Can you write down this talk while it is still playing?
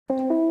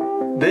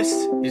This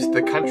is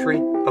the country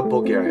of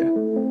Bulgaria.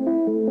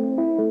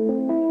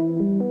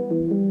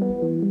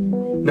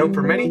 Known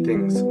for many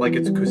things like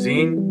its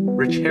cuisine,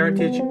 rich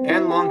heritage,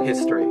 and long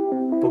history,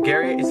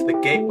 Bulgaria is the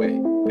gateway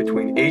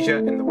between Asia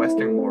and the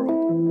Western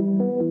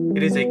world.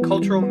 It is a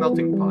cultural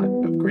melting pot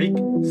of Greek,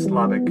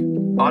 Slavic,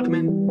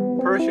 Ottoman,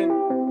 Persian,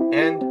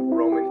 and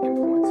Roman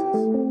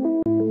influences.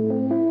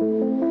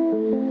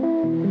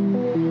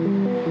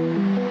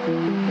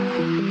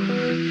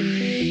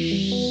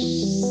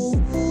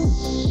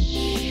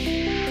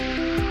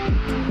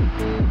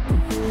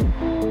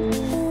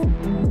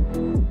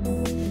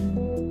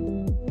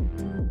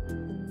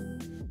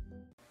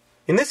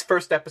 In this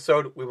first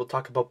episode, we will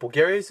talk about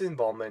Bulgaria's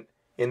involvement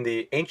in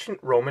the ancient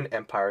Roman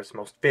Empire's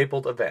most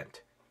fabled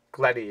event,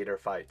 gladiator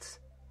fights.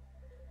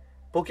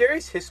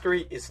 Bulgaria's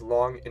history is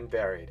long and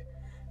varied.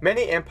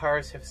 Many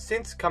empires have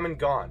since come and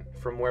gone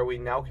from where we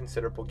now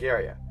consider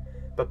Bulgaria,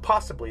 but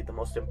possibly the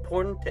most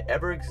important to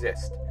ever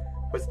exist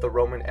was the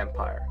Roman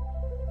Empire.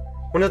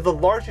 One of the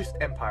largest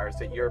empires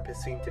that Europe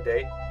has seen to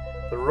date,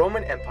 the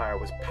Roman Empire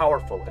was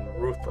powerful and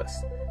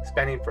ruthless.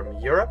 Spanning from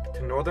Europe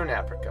to northern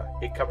Africa,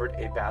 it covered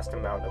a vast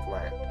amount of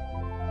land.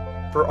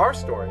 For our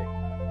story,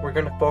 we're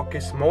going to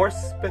focus more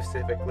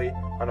specifically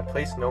on a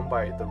place known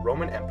by the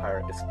Roman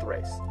Empire as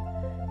Thrace.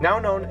 Now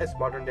known as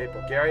modern-day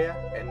Bulgaria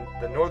and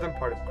the northern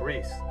part of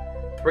Greece,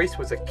 Thrace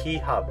was a key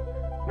hub,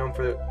 known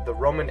for the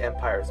Roman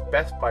Empire's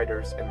best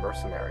fighters and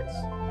mercenaries.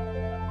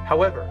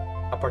 However,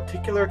 a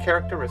particular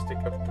characteristic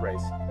of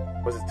Thrace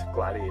was its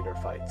gladiator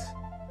fights.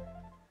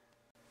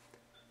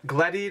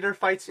 Gladiator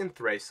fights in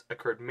Thrace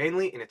occurred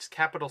mainly in its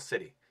capital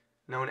city,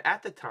 known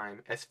at the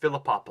time as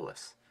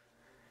Philippopolis.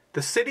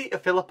 The city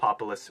of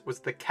Philippopolis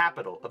was the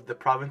capital of the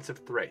province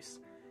of Thrace,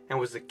 and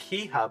was a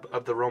key hub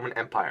of the Roman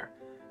Empire,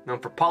 known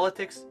for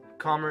politics,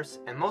 commerce,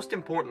 and most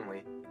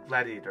importantly,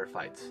 gladiator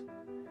fights.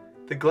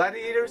 The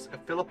gladiators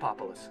of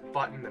Philippopolis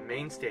fought in the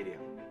main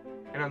stadium,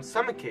 and on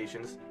some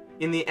occasions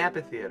in the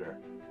amphitheater,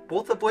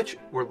 both of which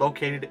were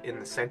located in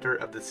the center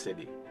of the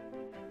city.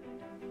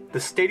 The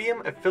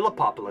stadium of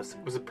Philippopolis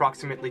was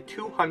approximately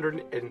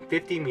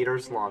 250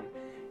 meters long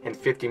and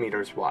 50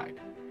 meters wide,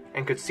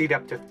 and could seat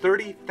up to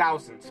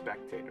 30,000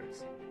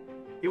 spectators.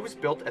 It was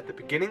built at the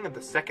beginning of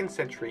the 2nd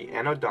century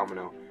Anno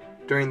Domini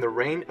during the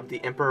reign of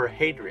the Emperor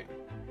Hadrian,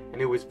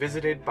 and it was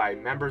visited by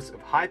members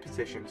of high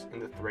positions in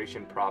the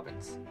Thracian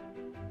province.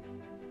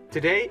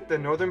 Today, the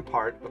northern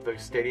part of the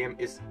stadium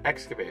is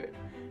excavated,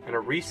 and a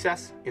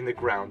recess in the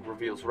ground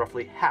reveals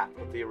roughly half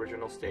of the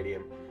original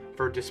stadium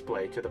for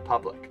display to the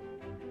public.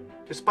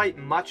 Despite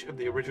much of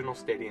the original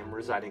stadium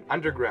residing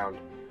underground,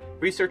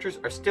 researchers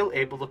are still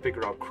able to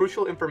figure out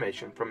crucial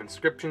information from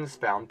inscriptions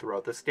found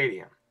throughout the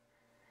stadium.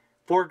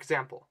 For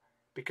example,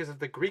 because of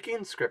the Greek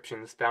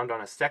inscriptions found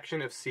on a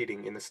section of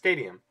seating in the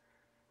stadium,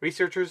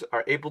 researchers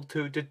are able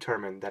to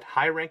determine that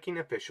high-ranking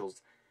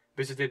officials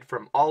visited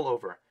from all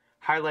over,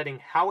 highlighting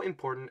how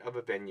important of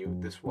a venue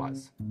this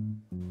was.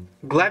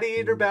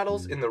 Gladiator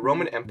battles in the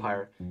Roman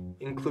Empire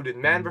included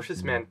man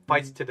versus man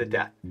fights to the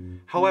death.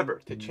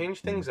 However, to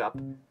change things up,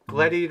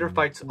 gladiator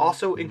fights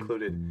also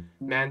included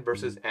man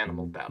versus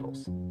animal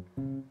battles.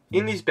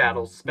 In these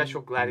battles,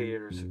 special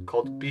gladiators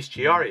called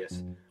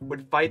bestiarius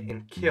would fight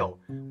and kill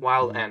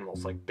wild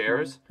animals like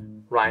bears,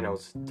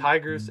 rhinos,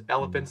 tigers,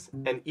 elephants,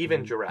 and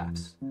even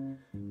giraffes.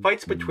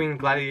 Fights between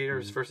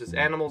gladiators versus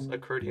animals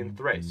occurred in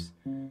Thrace,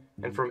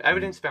 and from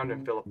evidence found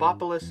in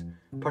Philippopolis,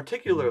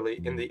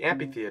 particularly in the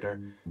amphitheater,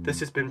 this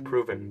has been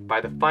proven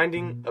by the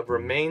finding of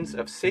remains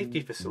of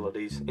safety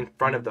facilities in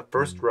front of the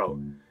first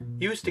row,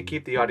 used to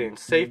keep the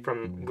audience safe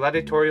from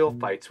gladiatorial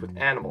fights with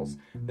animals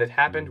that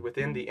happened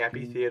within the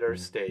amphitheater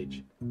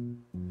stage.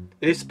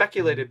 It is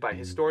speculated by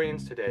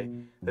historians today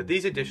that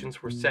these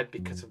additions were set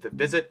because of the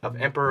visit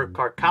of Emperor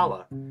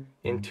Caracalla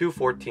in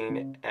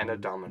 214 Anno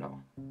Domini.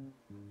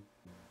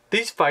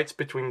 These fights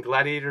between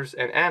gladiators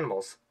and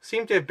animals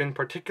seem to have been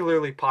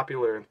particularly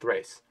popular in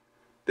Thrace.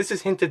 This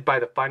is hinted by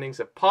the findings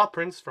of paw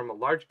prints from a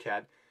large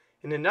cat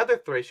in another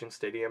Thracian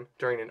stadium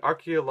during an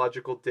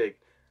archaeological dig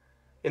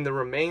in the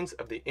remains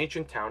of the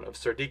ancient town of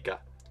Serdica,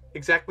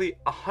 exactly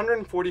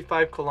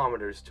 145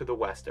 kilometers to the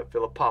west of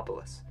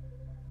Philippopolis.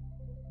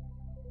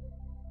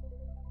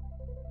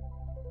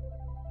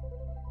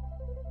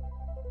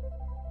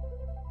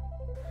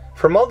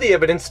 From all the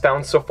evidence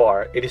found so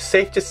far, it is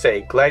safe to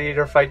say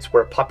gladiator fights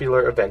were a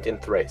popular event in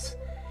Thrace.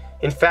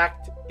 In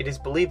fact, it is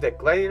believed that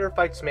gladiator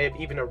fights may have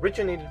even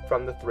originated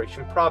from the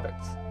Thracian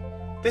province.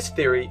 This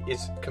theory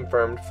is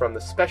confirmed from the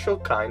special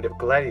kind of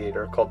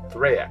gladiator called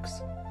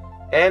Thraex,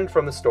 and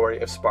from the story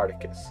of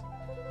Spartacus.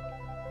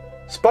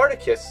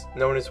 Spartacus,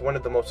 known as one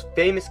of the most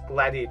famous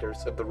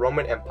gladiators of the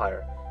Roman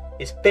Empire,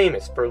 is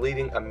famous for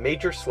leading a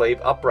major slave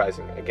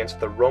uprising against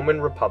the Roman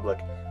Republic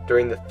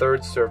during the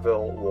Third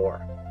Servile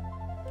War.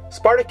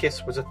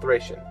 Spartacus was a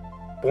Thracian,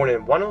 born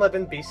in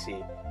 111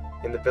 BC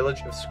in the village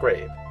of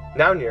Scrave,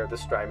 now near the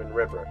Strymon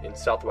River in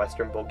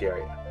southwestern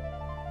Bulgaria.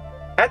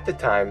 At the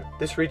time,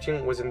 this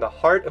region was in the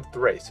heart of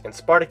Thrace, and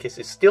Spartacus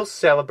is still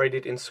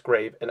celebrated in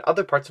Scrave and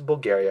other parts of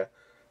Bulgaria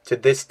to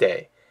this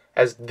day,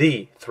 as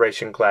the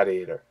Thracian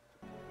gladiator.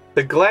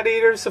 The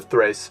gladiators of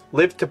Thrace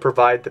lived to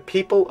provide the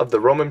people of the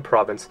Roman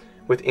province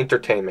with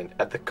entertainment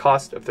at the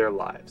cost of their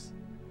lives.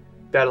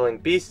 Battling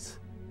beasts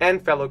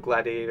and fellow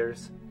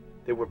gladiators,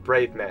 they were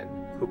brave men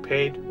who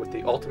paid with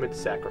the ultimate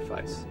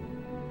sacrifice.